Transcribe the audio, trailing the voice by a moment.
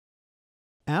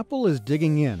Apple is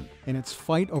digging in its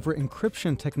fight over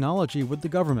encryption technology with the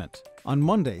government. On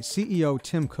Monday, CEO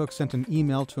Tim Cook sent an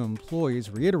email to employees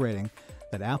reiterating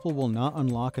that Apple will not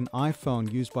unlock an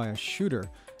iPhone used by a shooter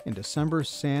in December's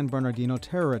San Bernardino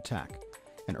terror attack,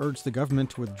 and urged the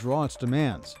government to withdraw its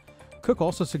demands. Cook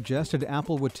also suggested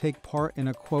Apple would take part in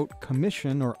a, quote,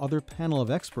 commission or other panel of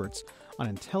experts on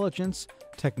intelligence,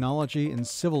 technology, and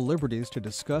civil liberties to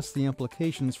discuss the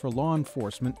implications for law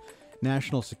enforcement,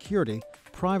 national security,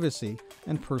 privacy,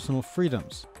 and personal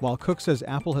freedoms. While Cook says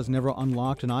Apple has never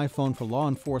unlocked an iPhone for law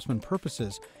enforcement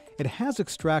purposes, it has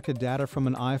extracted data from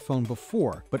an iPhone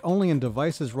before, but only in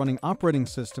devices running operating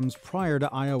systems prior to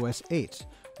iOS 8,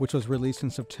 which was released in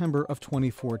September of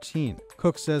 2014.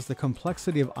 Cook says the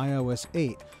complexity of iOS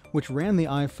 8, which ran the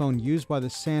iPhone used by the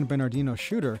San Bernardino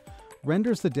shooter,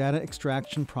 renders the data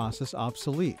extraction process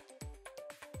obsolete.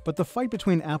 But the fight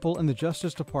between Apple and the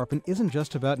Justice Department isn't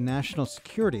just about national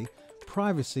security,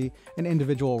 privacy, and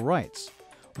individual rights.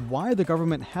 Why the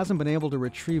government hasn't been able to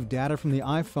retrieve data from the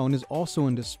iPhone is also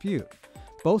in dispute.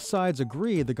 Both sides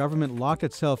agree the government locked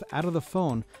itself out of the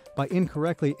phone by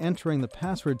incorrectly entering the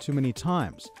password too many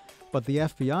times. But the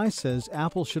FBI says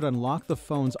Apple should unlock the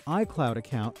phone's iCloud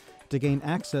account to gain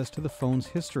access to the phone's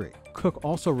history. Cook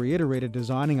also reiterated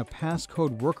designing a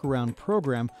passcode workaround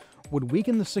program would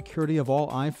weaken the security of all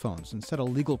iPhones and set a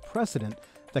legal precedent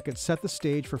that could set the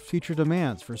stage for future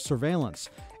demands for surveillance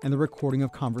and the recording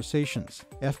of conversations.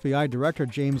 FBI Director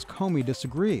James Comey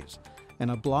disagrees.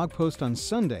 In a blog post on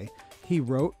Sunday, he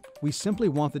wrote, "We simply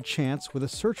want the chance with a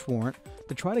search warrant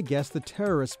to try to guess the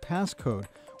terrorist's passcode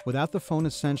without the phone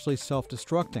essentially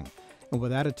self-destructing, and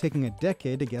without it taking a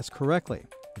decade to guess correctly.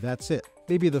 That's it.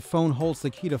 Maybe the phone holds the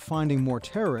key to finding more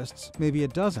terrorists, maybe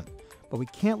it doesn't. But we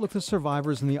can't look the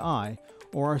survivors in the eye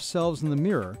or ourselves in the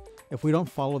mirror if we don't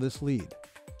follow this lead."